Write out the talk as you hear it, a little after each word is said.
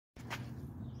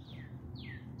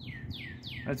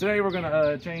Today we're going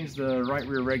to change the right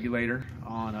rear regulator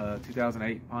on a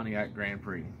 2008 Pontiac Grand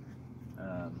Prix.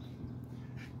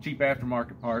 Cheap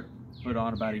aftermarket part, put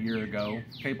on about a year ago.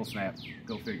 Cable snap,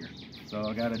 go figure. So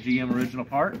I got a GM original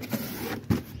part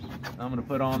I'm going to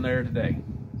put on there today.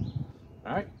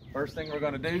 Alright, first thing we're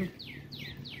going to do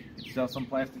is sell some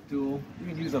plastic tool. You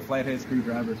can use a flathead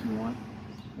screwdriver if you want.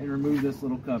 And remove this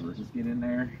little cover. Just get in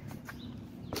there,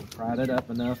 pry it up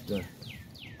enough to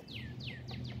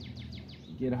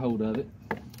get a hold of it.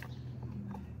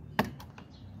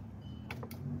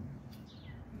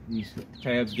 These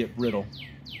tabs get brittle,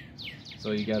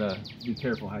 so you gotta be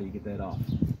careful how you get that off.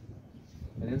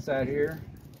 And inside here,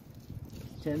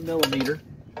 10 millimeter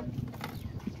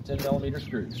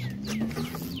screws.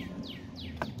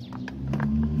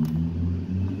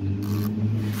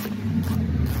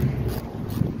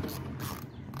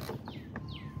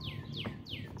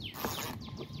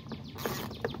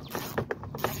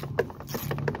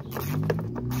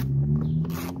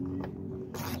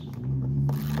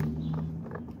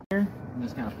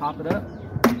 Just kind of pop it up.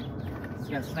 It's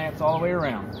got snaps all the way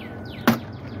around.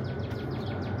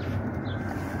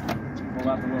 Pull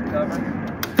out the little cover.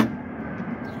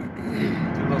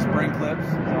 Two little spring clips,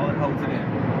 all that holds it in.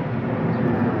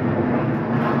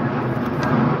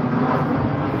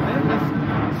 And just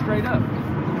straight up.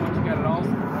 Once you got it all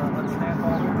unsnapped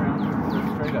all the way around,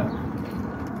 straight up.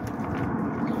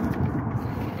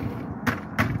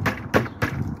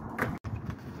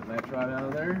 So that's right out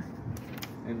of there.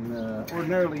 And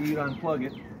ordinarily you'd unplug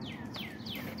it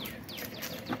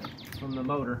from the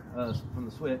motor, from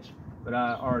the switch, but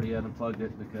I already unplugged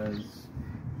it because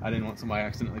I didn't want somebody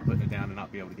accidentally putting it down and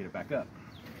not be able to get it back up.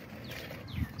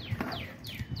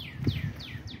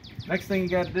 Next thing you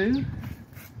got to do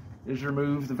is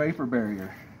remove the vapor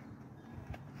barrier.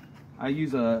 I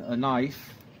use a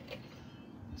knife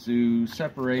to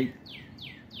separate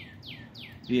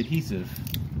the adhesive.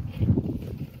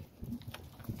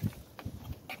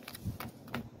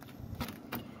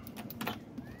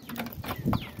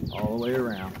 All the way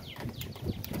around.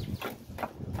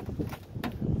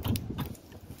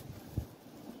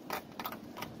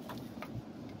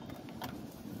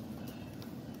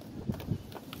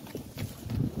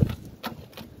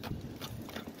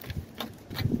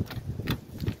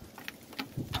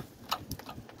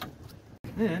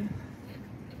 Then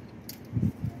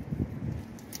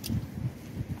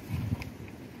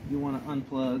you want to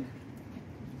unplug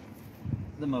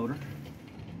the motor.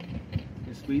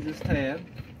 You squeeze this tab.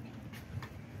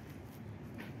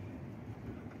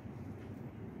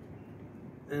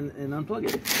 And unplug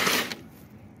it.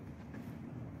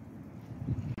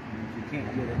 And if you can't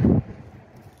get it, you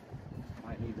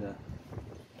might need to.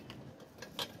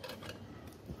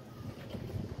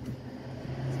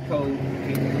 It's cold. You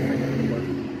can't get the finger to work.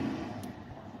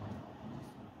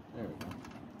 There we go.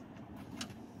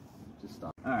 Just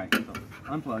stop. All right, so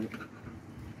unplug it.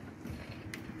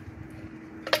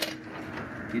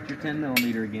 Get your 10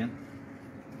 millimeter again.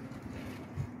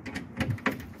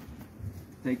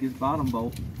 Take his bottom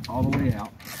bolt all the way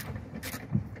out.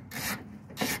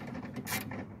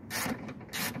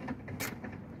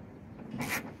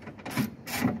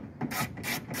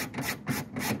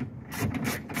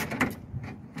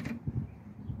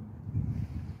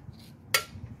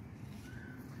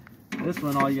 This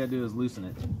one, all you gotta do is loosen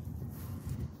it.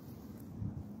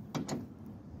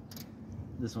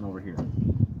 This one over here.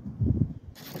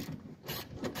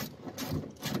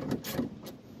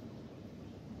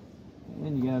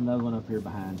 And you got another one up here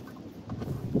behind.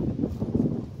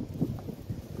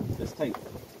 This tape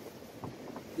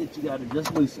that you got to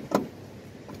just loosen.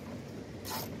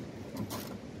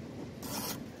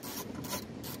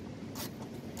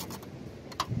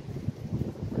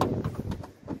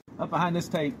 Up behind this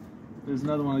tape, there's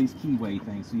another one of these keyway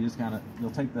things. So you just kind of, you'll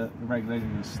take the regulator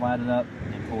and just slide it up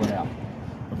and pull it out.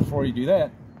 But before you do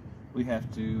that, we have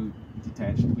to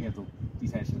detach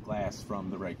the glass from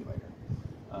the regulator.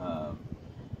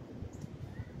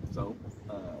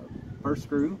 First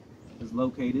screw is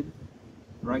located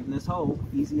right in this hole,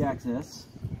 easy access.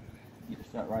 You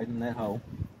just got right in that hole.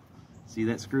 See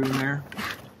that screw in there?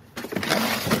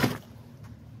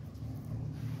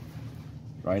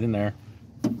 Right in there.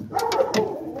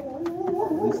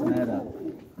 Loosen that up.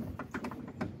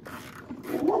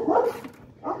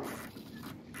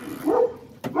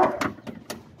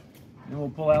 And we'll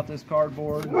pull out this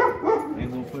cardboard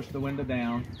and we'll push the window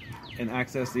down and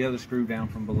access the other screw down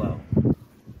from below.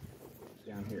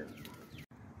 Down here.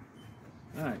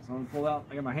 Alright, so I'm going to pull out,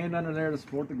 I got my hand under there to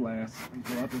support the glass, and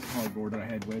pull out this cardboard that I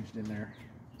had wedged in there.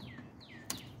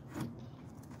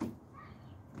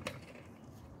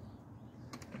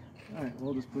 Alright,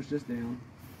 we'll just push this down.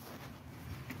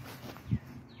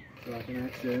 so I can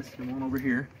access. Come on over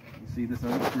here. You see this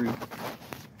other screw?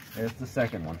 There's the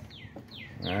second one.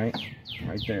 All right,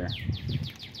 right there.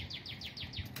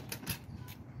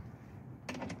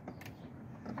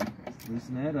 Let's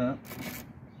loosen that up.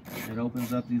 It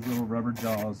opens up these little rubber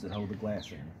jaws that hold the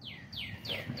glass in.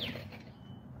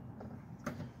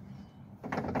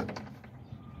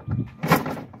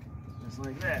 Just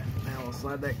like that. Now we'll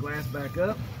slide that glass back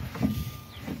up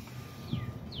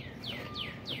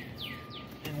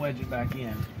and wedge it back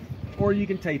in. Or you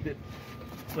can tape it,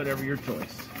 whatever your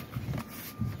choice.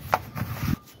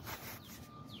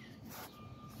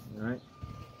 Alright,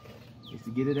 just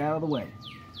to get it out of the way.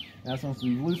 Now since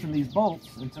we've loosened these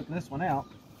bolts and took this one out,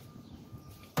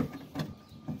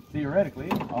 theoretically,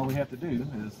 all we have to do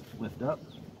is lift up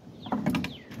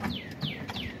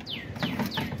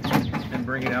and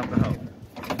bring it out the hole.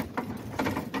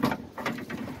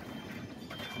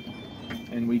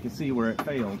 And we can see where it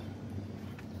failed.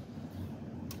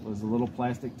 It was a little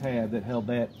plastic tab that held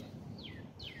that.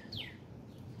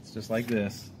 It's just like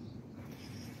this.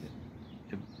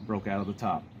 It broke out of the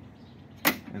top.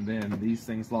 And then these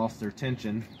things lost their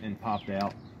tension and popped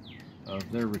out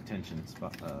of their retention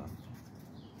spot.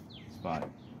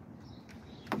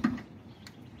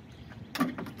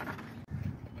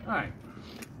 Alright.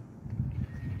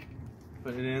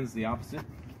 Put it in the opposite.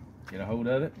 Get a hold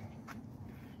of it.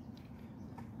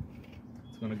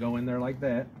 It's going to go in there like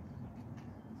that.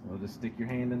 So just stick your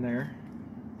hand in there.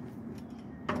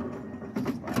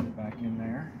 Slide it back in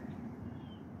there.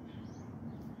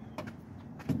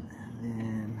 And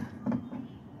then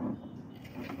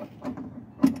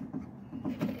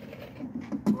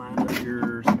line up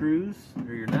your screws,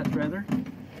 or your nuts rather.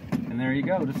 And there you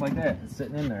go, just like that. It's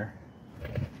sitting in there.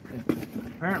 It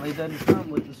apparently doesn't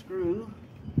come with the screw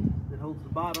that holds the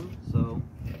bottom, so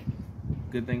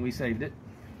good thing we saved it.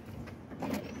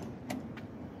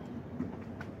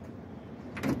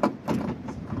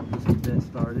 Let's get that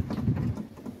started.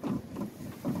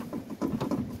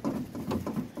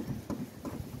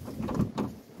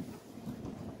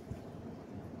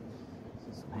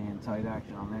 Some hand tight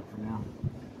action on that for now.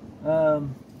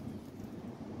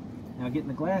 Now getting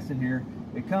the glass in here,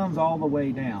 it comes all the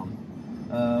way down,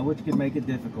 which can make it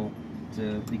difficult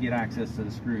to get access to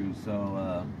the screws.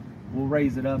 So we'll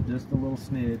raise it up just a little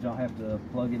smidge. I'll have to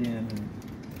plug it in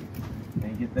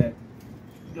and get that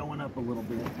going up a little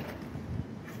bit.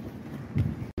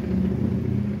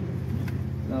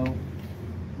 So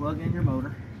plug in your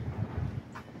motor.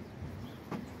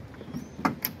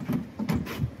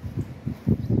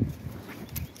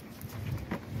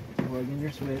 Plug in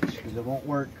your switch, because it won't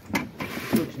work.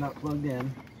 The switch not plugged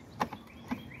in.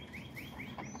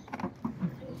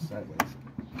 Goes sideways.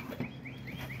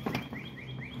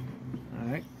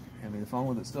 Alright, hand me the phone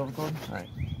with it still recording? Alright.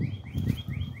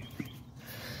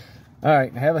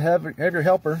 Alright, have your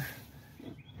helper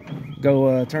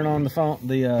go turn on the phone,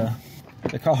 the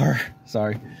car,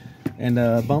 sorry, and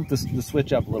bump the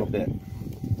switch up a little bit.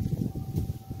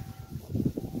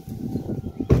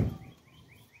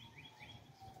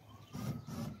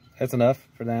 That's enough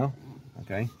for now.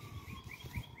 Okay.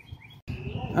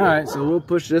 Alright, so we'll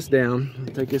push this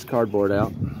down. Take this cardboard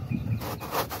out.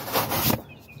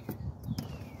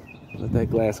 Let that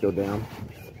glass go down.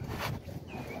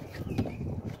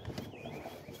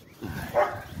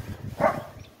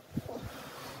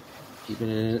 Keeping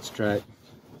it in its track.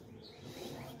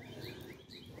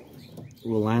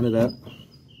 We'll line it up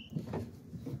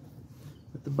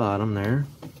at the bottom there.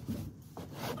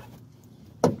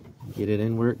 Get it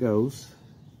in where it goes.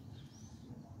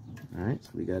 Alright,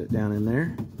 so we got it down in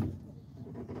there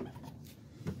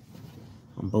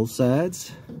on both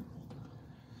sides.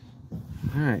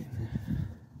 Alright.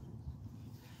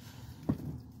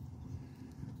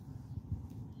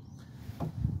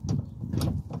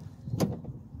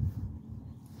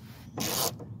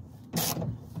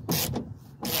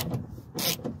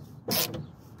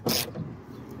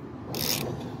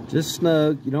 Just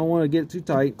snug. You don't want to get it too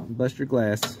tight and bust your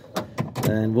glass.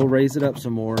 And we'll raise it up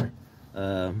some more.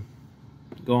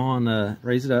 Go on,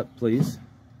 raise it up, please.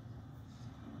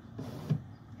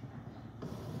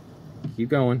 Keep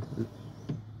going.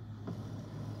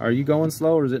 Are you going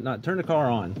slow or is it not? Turn the car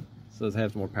on so it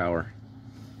has more power.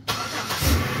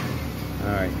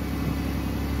 Alright.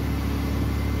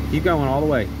 Keep going all the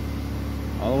way.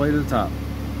 All the way to the top.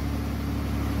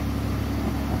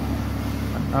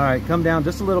 Alright, come down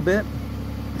just a little bit.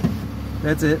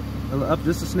 That's it. Up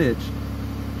just a smidge.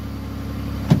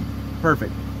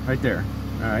 Perfect. Right there.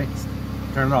 Alright.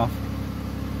 Turn it off.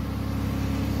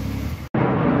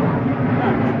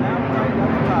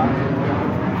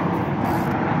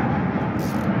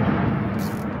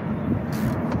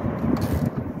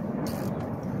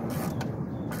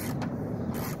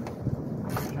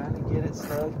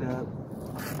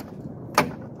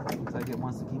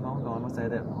 we're going. Let's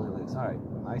add that really loose. All right,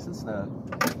 nice and snug.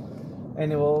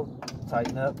 And then we'll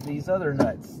tighten up these other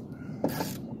nuts.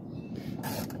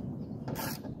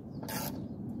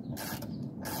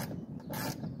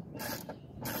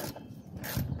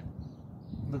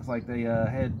 Looks like they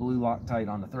had blue Loctite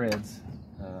on the threads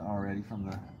already from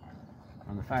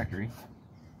the factory.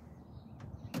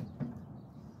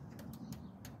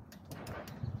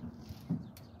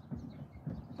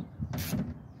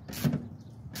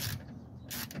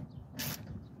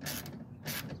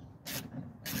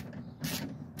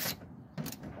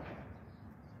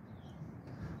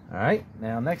 All right,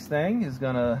 now next thing is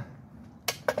gonna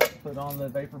put on the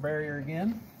vapor barrier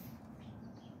again.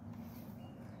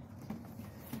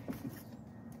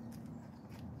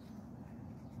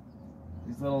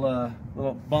 These little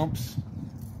bumps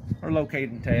are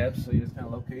locating tabs, so you just kind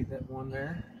of locate that one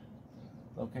there,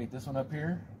 locate this one up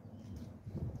here,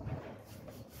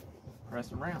 press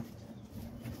them around,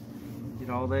 get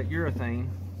all that urethane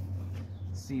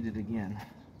seated again.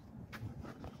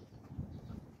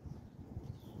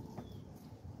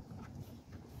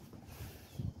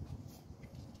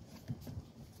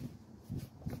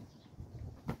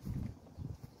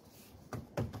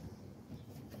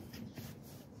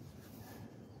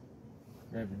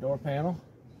 Grab your door panel.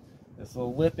 This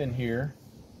little lip in here,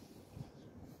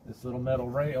 this little metal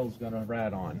rail is going to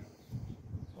ride on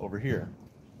over here.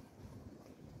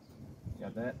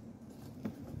 Got that?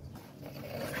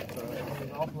 So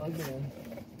everything's all plugged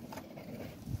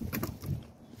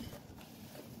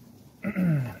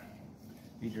in.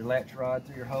 Feed your latch rod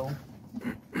through your hole.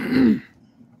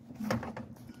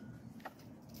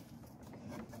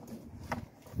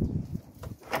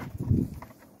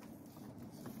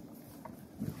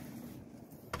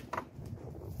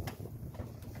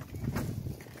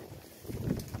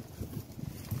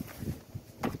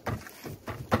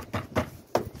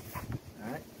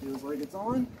 Feels like it's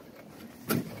on.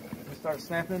 We'll start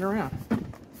snapping it around.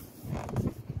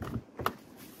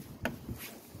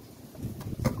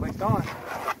 Clicked on.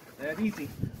 That easy.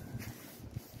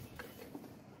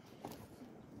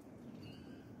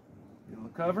 Get the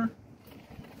cover.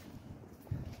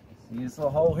 See this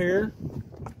little hole here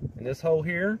and this hole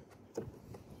here.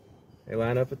 They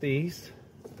line up with these.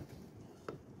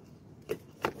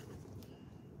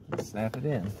 Snap it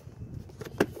in.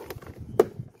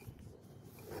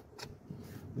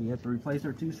 We have to replace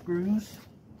our 2 screws.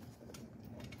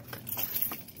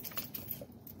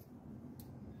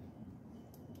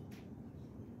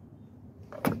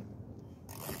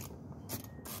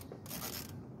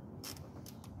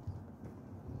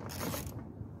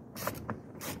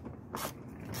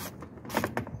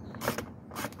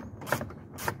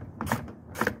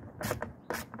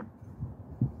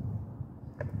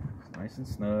 It's nice and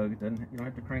snug. You don't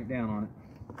have to crank down on it.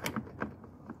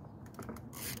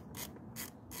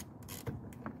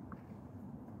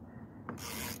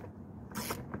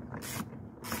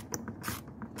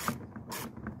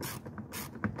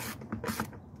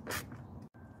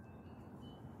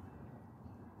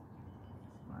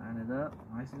 Up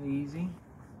nice and easy.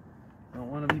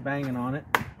 Don't want to be banging on it.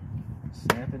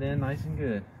 Snap it in nice and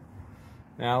good.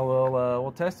 Now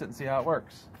we'll test it and see how it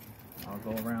works. I'll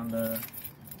go around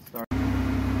start.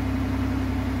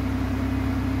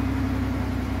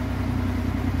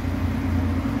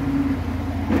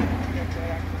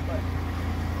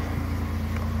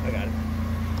 I got it.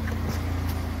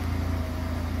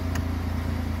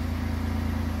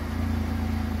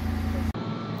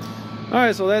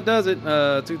 Alright, so that does it.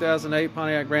 2008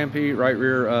 Pontiac Grand Prix right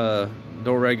rear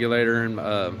door regulator and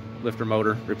lifter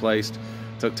motor replaced.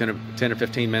 Took 10 or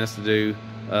 15 minutes to do.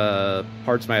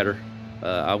 Parts matter.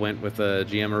 I went with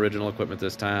GM original equipment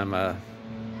this time.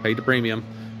 Paid the premium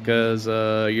because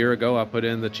a year ago I put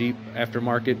in the cheap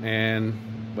aftermarket and,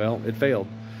 well, it failed.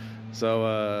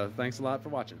 So thanks a lot for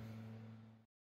watching.